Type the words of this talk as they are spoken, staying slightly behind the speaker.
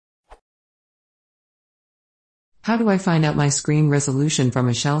How do I find out my screen resolution from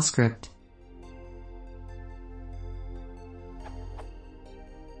a shell script?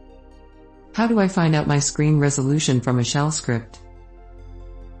 How do I find out my screen resolution from a shell script?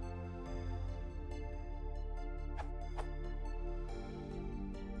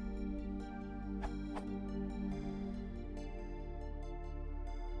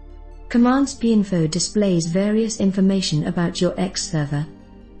 Commands.pinfo displays various information about your X server.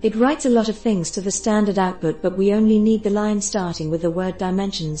 It writes a lot of things to the standard output, but we only need the line starting with the word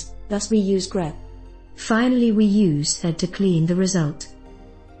dimensions, thus we use grep. Finally, we use head to clean the result.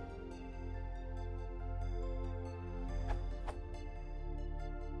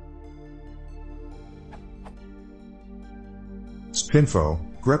 Pinfo,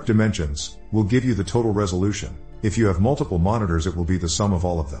 grep dimensions, will give you the total resolution. If you have multiple monitors, it will be the sum of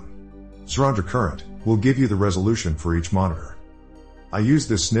all of them. xorg current will give you the resolution for each monitor. I use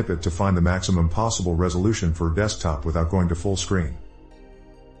this snippet to find the maximum possible resolution for desktop without going to full screen.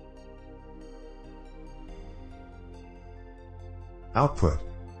 Output.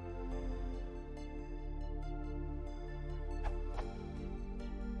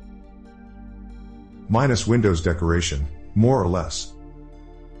 Minus Windows decoration, more or less.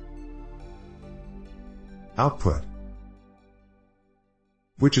 Output.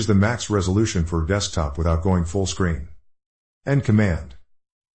 Which is the max resolution for desktop without going full screen. End command.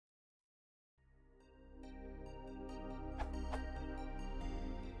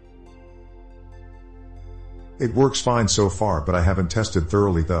 It works fine so far, but I haven't tested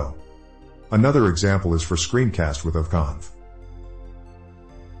thoroughly though. Another example is for screencast with conv.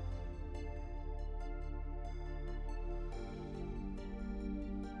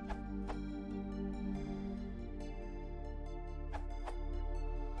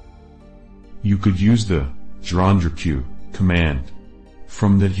 You could use the xorg command.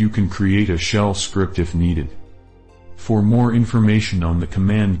 From that you can create a shell script if needed. For more information on the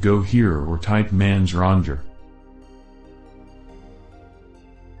command, go here or type man xorg.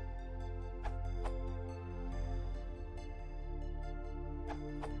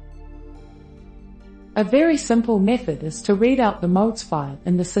 A very simple method is to read out the modes file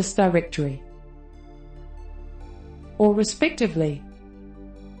in the sys directory, or respectively,